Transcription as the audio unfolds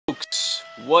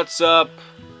What's up?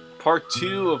 Part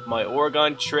 2 of my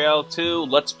Oregon Trail 2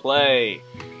 Let's Play.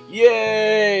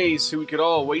 Yay! So we could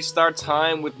all waste our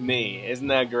time with me. Isn't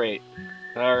that great?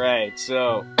 Alright,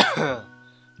 so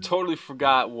totally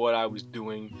forgot what I was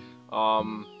doing.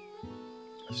 So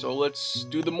let's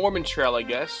do the Mormon Trail, I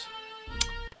guess.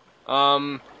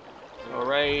 Alright,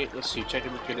 let's see, check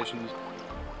in with conditions.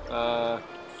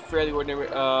 Fairly ordinary.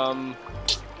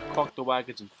 Caulk the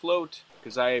wagons and float,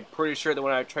 because I'm pretty sure that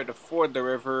when I tried to ford the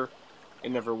river, it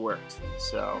never worked.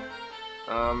 So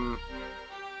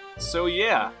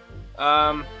yeah.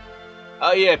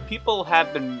 Oh yeah, people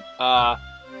have been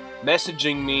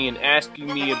messaging me and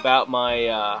asking me about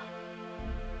my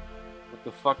what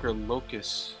the fuck are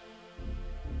locusts?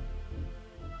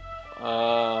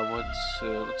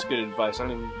 Let's get advice. I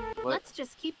don't even. What? Let's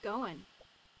just keep going.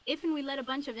 If and we let a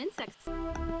bunch of insects.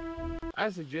 I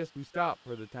suggest we stop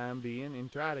for the time being and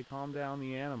try to calm down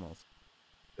the animals.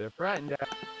 They're frightened out.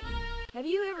 Have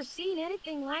you ever seen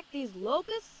anything like these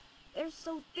locusts? They're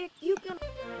so thick you can...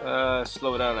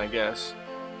 Slow down, I guess.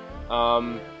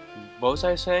 What was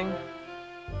I saying?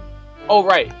 Oh,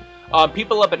 right.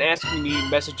 People have been asking me,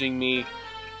 messaging me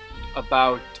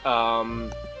about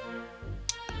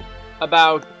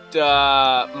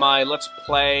my Let's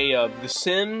Play of The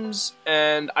Sims,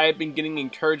 and I've been getting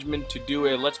encouragement to do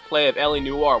a Let's Play of L.A.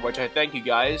 Noire, which I thank you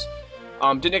guys.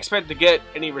 Didn't expect to get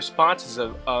any responses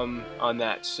on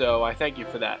that, so I thank you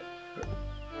for that.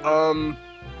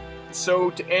 So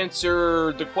to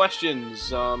answer the questions,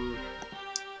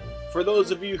 for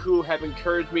those of you who have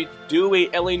encouraged me to do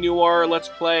a L.A. Noire Let's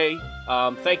Play,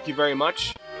 thank you very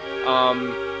much.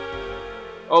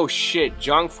 Oh shit,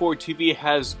 Jong 4 TV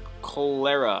has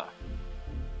cholera.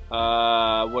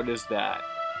 What is that?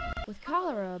 With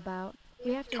cholera about,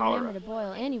 we have to remember to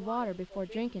boil any water before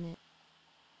drinking it.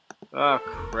 Oh,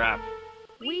 crap.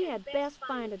 We had best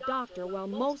find a doctor while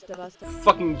most of us...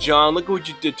 Fucking John, look at what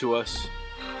you did to us.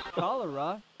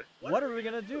 Cholera? What are we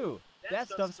gonna do? That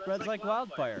stuff spreads like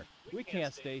wildfire. We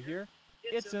can't stay here.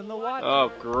 It's in the water.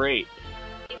 Oh, great.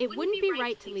 It wouldn't be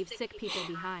right to leave sick people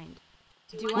behind.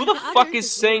 Who the fuck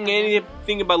is saying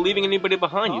anything about leaving anybody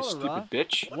behind, you stupid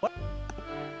bitch? What?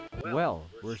 Well,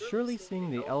 we're surely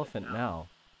seeing the elephant now.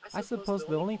 I suppose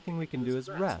the only thing we can do is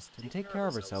rest and take care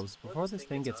of ourselves before this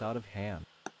thing gets out of hand.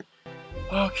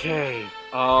 Okay,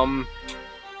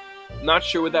 not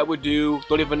sure what that would do.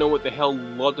 Don't even know what the hell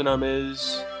laudanum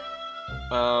is.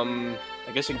 I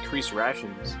guess increase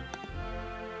rations.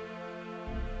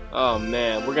 Oh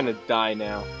man, we're gonna die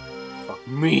now. Fuck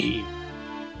me.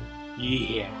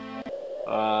 Yeah.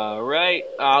 Right.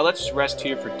 Let's rest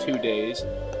here for 2 days.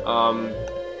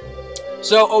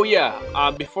 Oh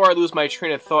yeah, before I lose my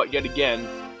train of thought yet again,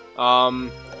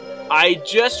 I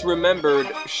just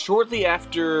remembered shortly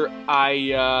after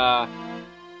I,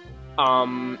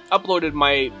 uploaded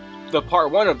the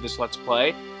part 1 of this Let's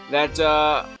Play, that,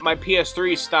 my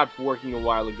PS3 stopped working a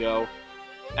while ago,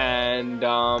 and,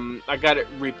 I got it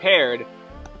repaired,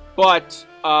 but,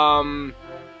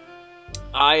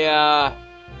 I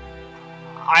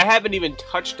haven't even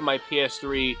touched my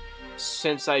PS3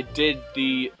 since I did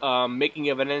the making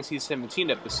of an NC-17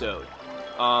 episode,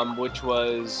 which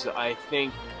was, I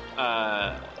think,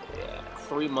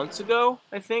 3 months ago,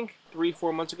 I think?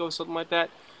 3-4 months ago, something like that.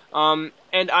 And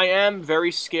I am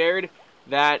very scared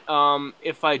that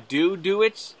if I do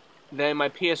it, then my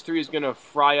PS3 is going to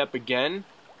fry up again.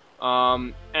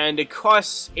 And it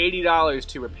costs $80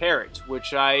 to repair it,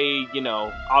 which I, you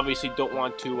know, obviously don't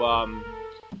want to,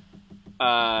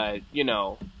 you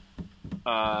know,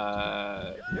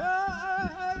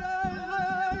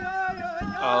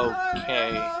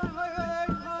 okay.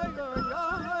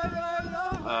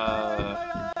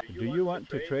 Do you want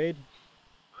to trade?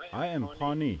 I am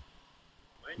Pawnee.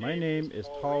 My name is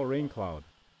Tall Rain Cloud.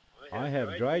 I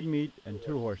have dried meat and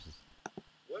 2 horses.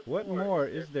 What more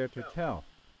is there to tell?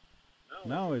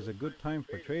 Now is a good time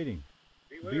for trading.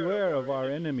 Beware of our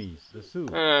enemies, the Sioux.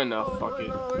 No, fuck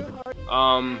it.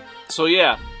 So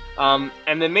yeah,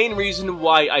 and the main reason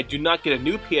why I do not get a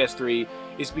new PS3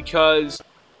 is because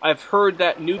I've heard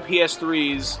that new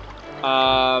PS3s,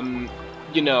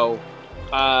 you know,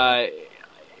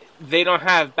 they don't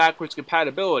have backwards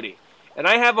compatibility. And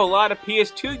I have a lot of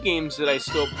PS2 games that I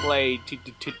still play to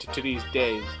these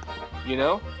days, you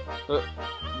know?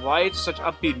 Why it's such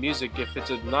upbeat music if it's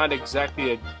not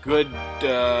exactly a good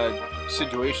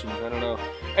situation? I don't know.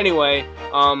 Anyway,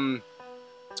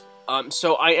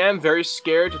 so I am very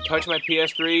scared to touch my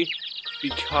PS3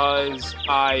 because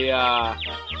I,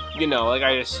 you know, like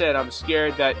I just said, I'm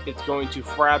scared that it's going to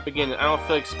fry up again, and I don't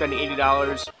feel like spending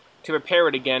 $80 to repair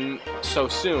it again so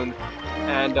soon.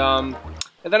 And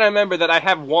And then I remember that I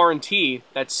have warranty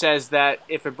that says that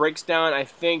if it breaks down, I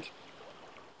think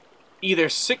either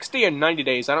 60 or 90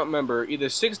 days, I don't remember, either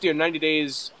 60 or 90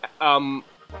 days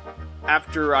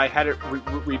after I had it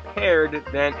repaired,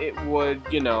 then it would,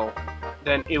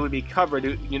 then it would be covered,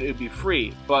 it would be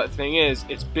free. But the thing is,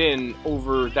 it's been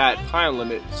over that time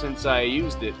limit since I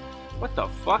used it. What the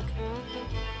fuck?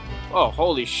 Oh,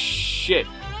 holy shit.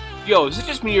 Yo, is it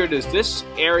just me or does this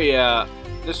area,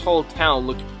 this whole town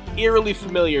look eerily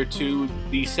familiar to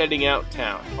the setting out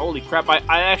town? Holy crap,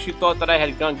 I actually thought that I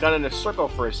had gone in a circle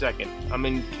for a second. I'm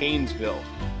in Canesville.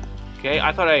 Okay,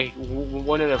 I thought I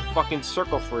went in a fucking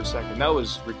circle for a second. That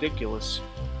was ridiculous.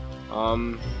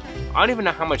 I don't even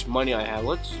know how much money I have.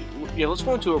 Let's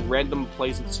go into a random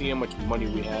place and see how much money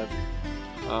we have.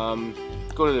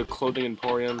 Go to the clothing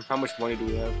emporium. How much money do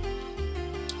we have?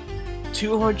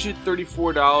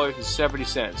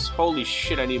 $234.70. Holy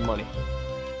shit, I need money.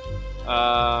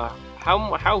 How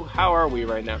are we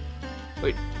right now?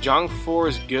 Wait, Jong 4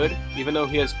 is good, even though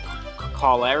he has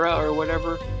cholera or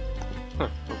whatever? Huh,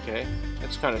 okay,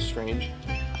 that's kind of strange.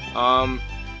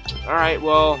 Alright,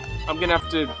 well, I'm gonna have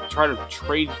to try to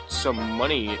trade some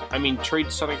money. I mean,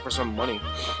 trade something for some money.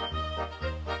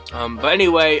 But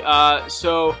anyway,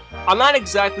 so, I'm not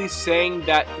exactly saying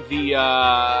that the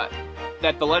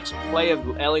Let's Play of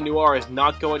LA Noire is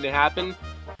not going to happen.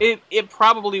 It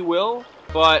probably will,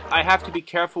 but I have to be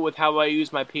careful with how I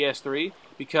use my PS3,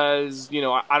 because,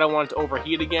 I don't want it to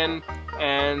overheat again,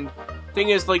 and thing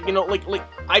is,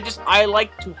 I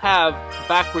like to have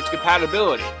backwards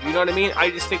compatibility, you know what I mean? I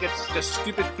just think it's a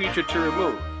stupid feature to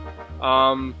remove.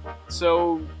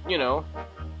 So,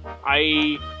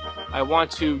 I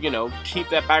want to, keep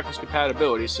that backwards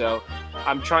compatibility, so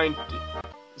I'm trying to,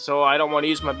 so I don't want to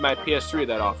use my PS3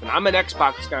 that often. I'm an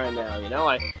Xbox guy now,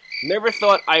 I never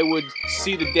thought I would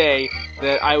see the day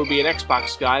that I would be an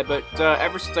Xbox guy, but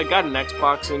ever since I got an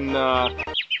Xbox in, I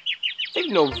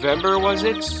think November, was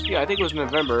it? Yeah, I think it was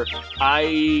November,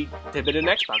 I have been an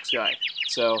Xbox guy.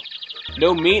 So,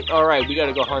 no meat? Alright, we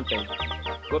gotta go hunting.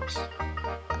 Whoops.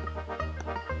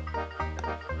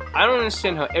 I don't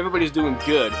understand how everybody's doing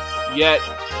good, yet,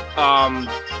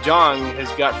 Jong has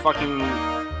got fucking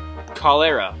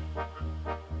cholera.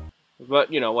 But,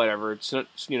 whatever. It's not,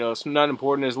 it's not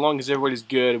important. As long as everybody's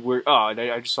good, we're... Oh,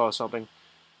 I just saw something.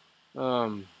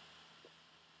 Oh,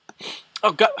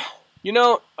 God.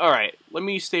 Alright. Let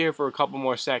me stay here for a couple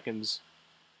more seconds.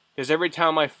 Because every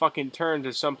time I fucking turn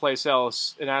to someplace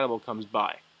else, an animal comes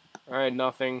by. Alright,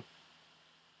 nothing.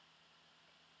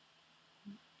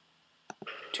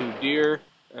 2 deer.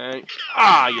 And...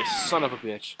 Ah, you son of a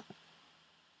bitch.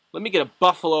 Let me get a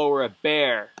buffalo or a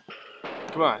bear.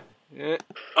 Come on.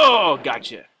 Oh,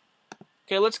 gotcha.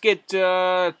 Okay, let's get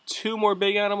 2 more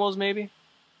big animals, maybe.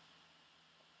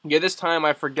 Yeah, this time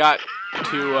I forgot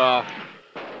to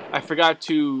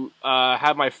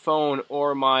have my phone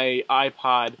or my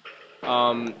iPod,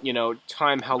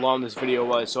 time how long this video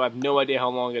was. So I have no idea how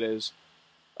long it is,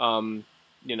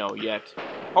 yet.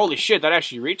 Holy shit, that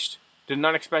actually reached. Did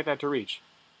not expect that to reach.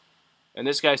 And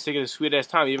this guy's taking a sweet ass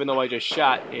time, even though I just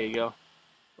shot. Here you go.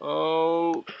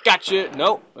 Oh, gotcha.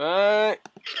 Nope. Oh,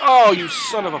 you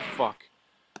son of a fuck.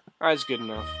 Alright, that's good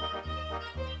enough.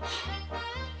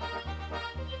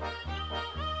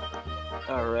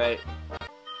 Alright.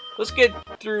 Let's get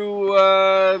through,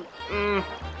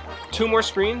 2 more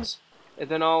screens, and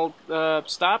then I'll,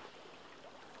 stop.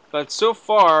 But so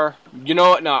far, you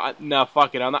know what? No,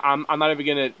 fuck it. I'm not even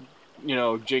gonna,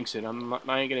 jinx it. I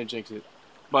ain't gonna jinx it.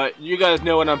 But you guys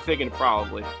know what I'm thinking,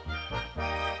 probably.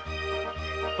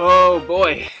 Oh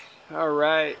boy.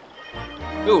 Alright.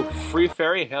 Ooh, free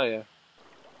ferry? Hell yeah.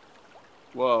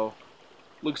 Whoa.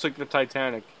 Looks like the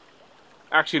Titanic.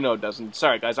 Actually, no, it doesn't.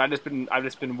 Sorry, guys. I've just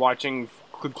been watching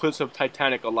clips of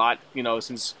Titanic a lot.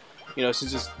 Since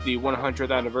it's the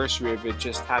 100th anniversary of it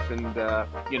just happened. A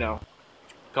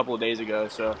couple of days ago.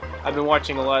 So I've been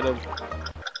watching a lot of.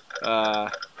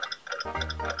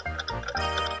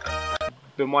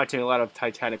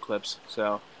 Titanic clips.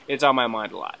 So it's on my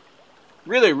mind a lot.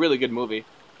 Really, really good movie.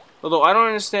 Although I don't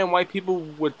understand why people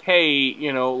would pay,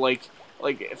 like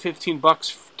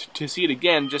 $15 to see it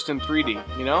again just in 3D.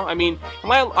 I mean,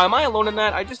 am I alone in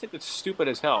that? I just think it's stupid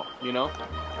as hell.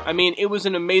 I mean, it was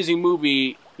an amazing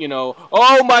movie.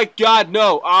 Oh my God,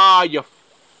 no! Ah, you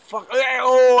fuck!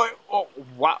 Oh,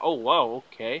 wow! Oh, whoa!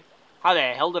 Okay. How the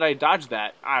hell did I dodge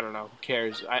that? I don't know. Who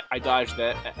cares? I dodged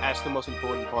that. That's the most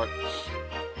important part.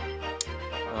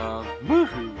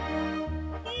 Woohoo!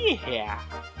 Yeah.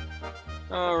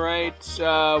 Alright,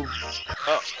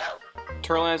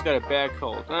 Turlan's got a bad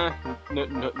cold.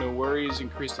 No worries,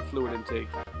 increase the fluid intake.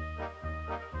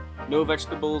 No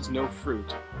vegetables, no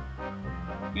fruit.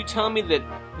 You telling me that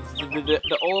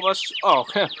the all of us... Oh,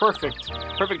 perfect.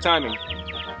 Perfect timing.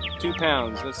 2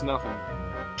 pounds, that's nothing.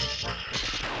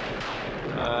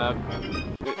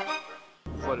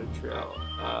 Flooded trail.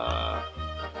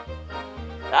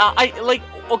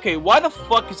 Okay, why the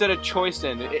fuck is that a choice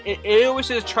then? It always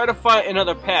says try to find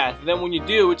another path. Then when you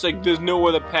do, it's like there's no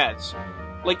other paths.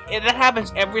 Like, that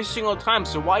happens every single time,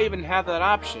 so why even have that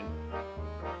option?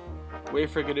 Wait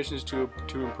for conditions to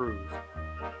improve.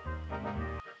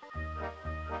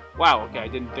 Wow, okay, I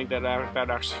didn't think that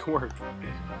actually worked.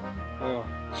 Oh.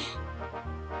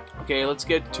 Okay, let's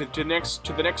get to the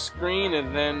next screen,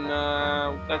 and then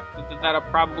that'll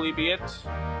probably be it.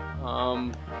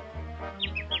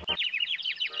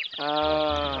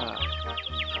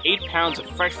 8 pounds of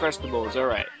fresh vegetables. All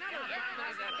right.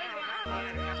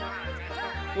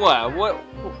 What?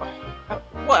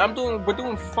 We're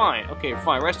doing fine. Okay,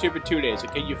 fine. Rest here for 2 days.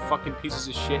 Okay, you fucking pieces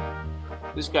of shit.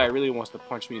 This guy really wants to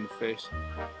punch me in the face.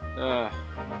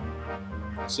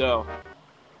 So,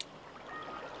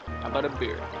 how about a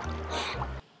beer?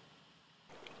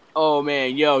 Oh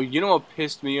man, yo, you know what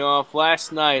pissed me off?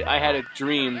 Last night I had a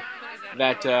dream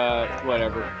that,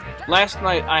 whatever. Last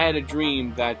night I had a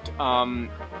dream that,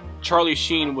 Charlie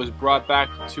Sheen was brought back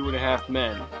to 2.5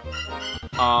 Men.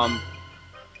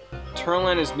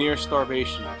 Turland is near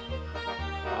starvation.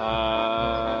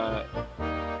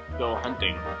 Go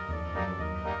hunting.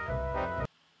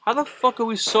 How the fuck are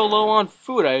we so low on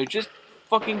food? I just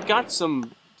fucking got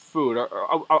some food.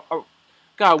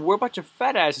 God, we're a bunch of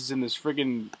fat asses in this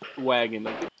friggin' wagon.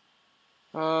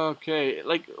 Okay,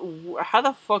 like, how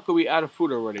the fuck are we out of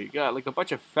food already? God, like a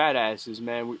bunch of fat asses,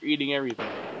 man. We're eating everything.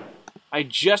 I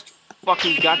just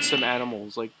fucking got some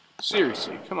animals. Like,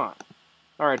 seriously, come on.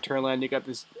 Alright, Turland, you got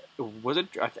this... Was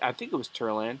it? I think it was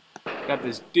Turland. Got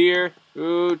this deer.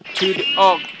 Ooh,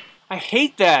 oh, I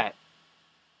hate that!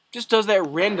 Just does that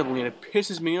randomly and it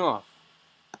pisses me off.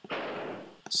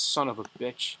 Son of a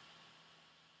bitch.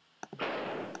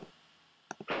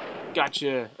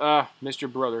 Gotcha.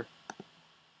 Mr. Brother.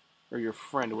 Or your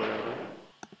friend, whatever.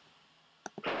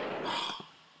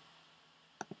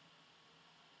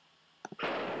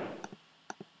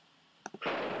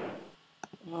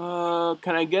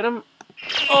 Can I get him?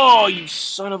 Oh, you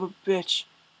son of a bitch.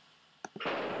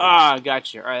 Ah,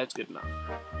 gotcha. Alright, that's good enough.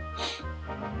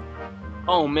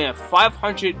 Oh man,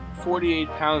 548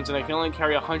 pounds and I can only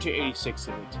carry 186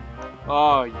 of it.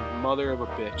 Oh, you mother of a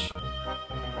bitch.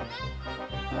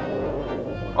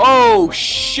 Oh,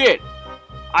 shit!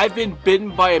 I've been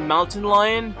bitten by a mountain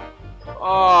lion?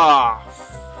 Oh,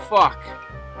 fuck.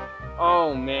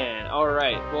 Oh man,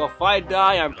 alright. Well, if I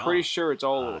die, I'm pretty sure it's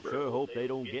all over. I sure hope they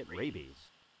don't get rabies.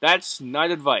 That's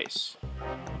not advice.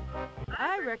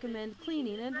 I recommend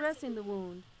cleaning and dressing the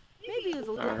wound. Maybe use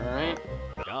a little... Alright.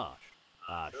 Gosh,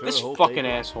 I sure This hope fucking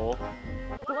asshole.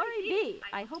 Glory be.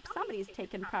 I hope somebody's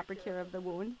taken proper care of the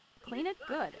wound. Clean it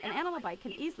good. An animal bite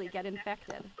can easily get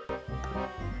infected.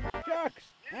 Shucks,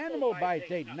 animal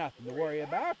bites ain't nothing to worry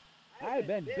about. I've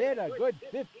been bit a good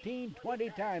 15, 20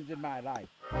 times in my life.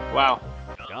 Wow.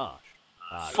 Gosh.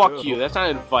 Fuck you, that's not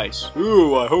advice.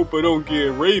 Ooh, I hope I don't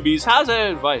get rabies. How's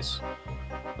that advice?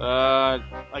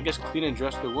 I guess clean and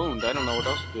dress the wound. I don't know what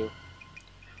else to do.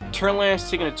 Turnland's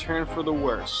taking a turn for the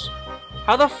worse.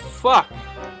 How the fuck?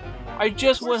 I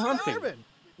just went hunting.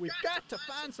 We've got to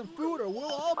find some food or we'll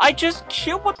all... I just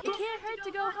killed what the... It can't hurt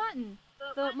to go hunting,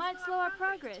 though it might slow our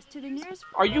progress to the nearest...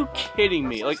 Are you kidding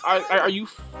me? Like, are you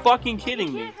fucking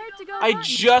kidding me? It can't hurt to go I hunting.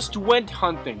 just went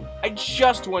hunting. I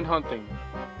just went hunting.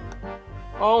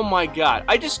 Oh my god.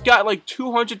 I just got like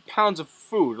 200 pounds of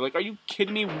food. Like, are you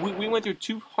kidding me? We went through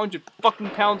 200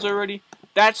 fucking pounds already?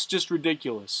 That's just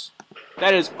ridiculous.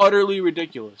 That is utterly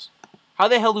ridiculous. How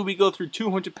the hell do we go through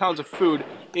 200 pounds of food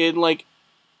in like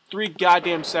 3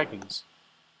 goddamn seconds?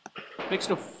 Makes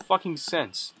no fucking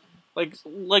sense. I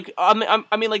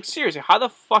mean, like, seriously, how the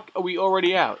fuck are we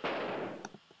already out?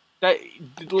 That,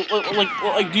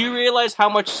 like, do you realize how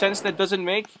much sense that doesn't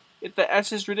make? The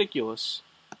S is ridiculous.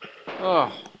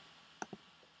 Oh.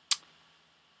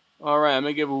 Alright, I'm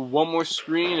gonna give it one more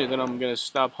screen, and then I'm gonna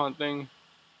stop hunting.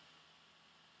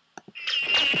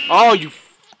 Oh, you...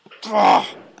 Oh,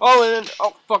 and then...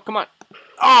 Oh, fuck, come on.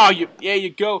 Oh, yeah, you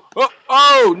go.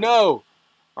 Oh, no!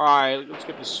 Alright, let's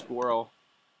get the squirrel.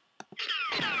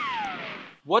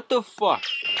 What the fuck?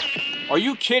 Are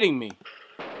you kidding me?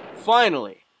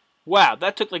 Finally. Wow,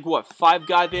 that took like, what, 5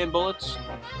 goddamn bullets?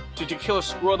 To kill a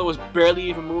squirrel that was barely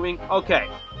even moving? Okay.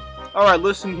 Alright,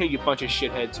 listen here, you bunch of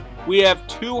shitheads. We have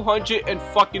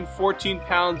 214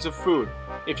 pounds of food.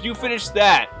 If you finish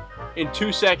that in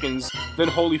 2 seconds, then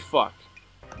holy fuck.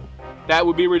 That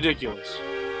would be ridiculous.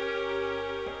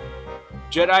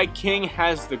 Jedi King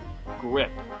has the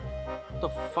grip. What the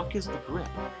fuck is the grip?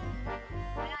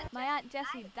 My Aunt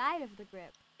Jessie died of the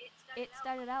grip. It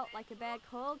started out like a bad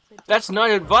cold, but That's not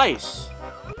advice.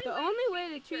 The only way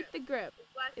to treat the grip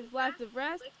is lots of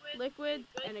rest, liquid,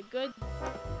 and a good...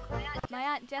 My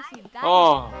Aunt Jessie died.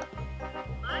 Oh.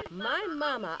 My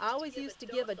mama always used to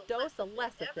give a dose of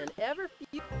lecithin every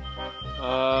few...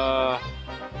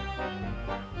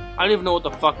 I don't even know what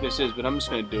the fuck this is, but I'm just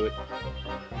gonna do it.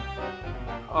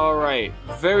 Alright.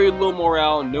 Very low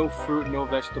morale, no fruit, no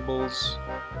vegetables.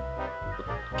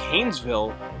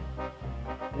 Canesville?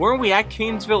 Weren't we at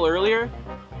Canesville earlier?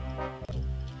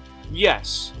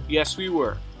 Yes. Yes, we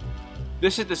were.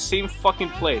 This is the same fucking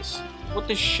place. What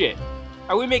the shit?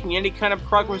 Are we making any kind of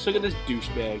progress? Look at this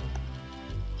douchebag.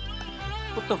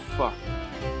 What the fuck?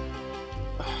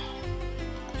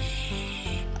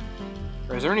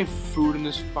 Is there any food in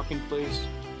this fucking place?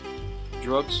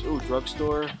 Drugs? Ooh,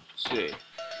 drugstore. Let's see.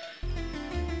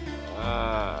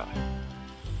 Fuck.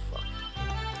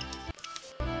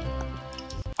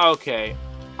 Okay.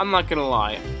 I'm not gonna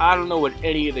lie. I don't know what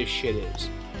any of this shit is.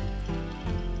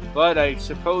 But I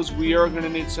suppose we are gonna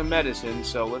need some medicine,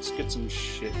 so let's get some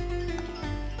shit.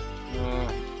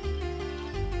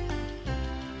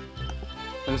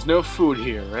 There's no food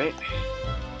here, right?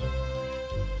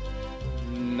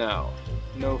 No.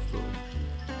 No food.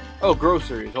 Oh,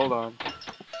 groceries. Hold on.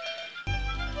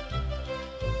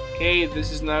 Okay,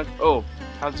 this is not... Oh,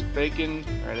 pounds of bacon.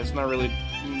 Alright, that's not really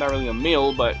a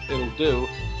meal, but it'll do.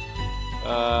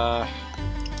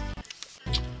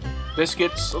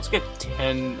 Biscuits. Let's get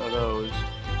 10 of those.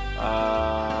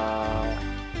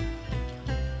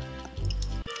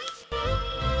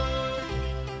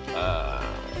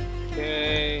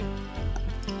 Okay.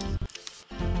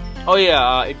 Oh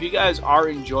yeah, if you guys are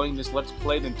enjoying this Let's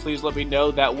Play, then please let me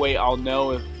know. That way I'll know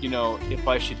if, if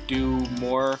I should do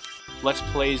more Let's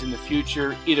Plays in the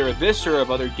future, either of this or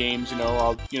of other games.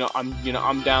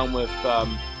 I'm down with,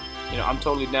 I'm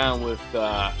totally down with,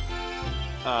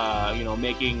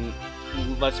 making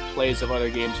Let's Plays of other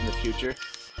games in the future.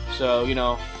 So,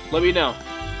 let me know.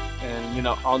 And,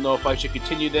 I'll know if I should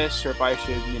continue this or if I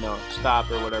should,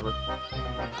 stop or whatever.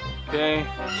 Okay.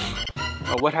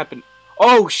 Oh, what happened?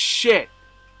 Oh, shit!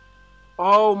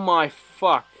 Oh, my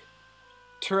fuck.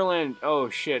 Turland. Oh,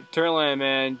 shit. Turland,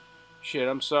 man. Shit,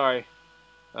 I'm sorry.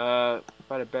 Alright,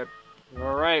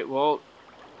 well,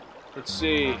 let's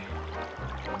see.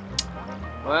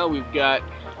 Well, we've got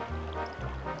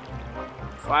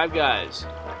 5 guys.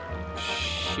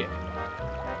 Shit.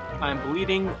 I'm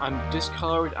bleeding, I'm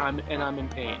discolored, and I'm in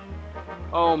pain.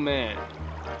 Oh, man.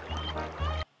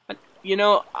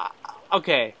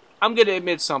 Okay, I'm gonna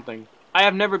admit something. I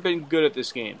have never been good at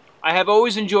this game. I have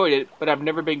always enjoyed it, but I've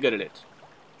never been good at it.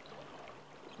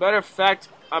 As a matter of fact,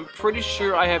 I'm pretty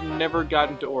sure I have never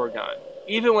gotten to Oregon.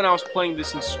 Even when I was playing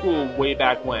this in school way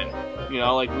back when.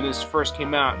 Like when this first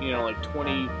came out, like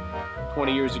 20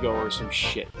 years ago or some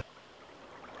shit.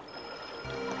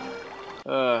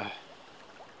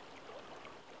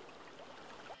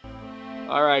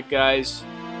 Alright, guys.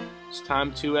 It's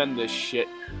time to end this shit.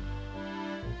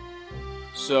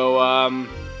 So,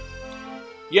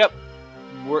 yep.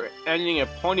 We're ending at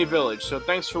Pony Village. So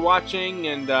thanks for watching,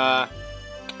 and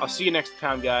I'll see you next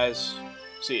time, guys.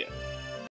 See ya.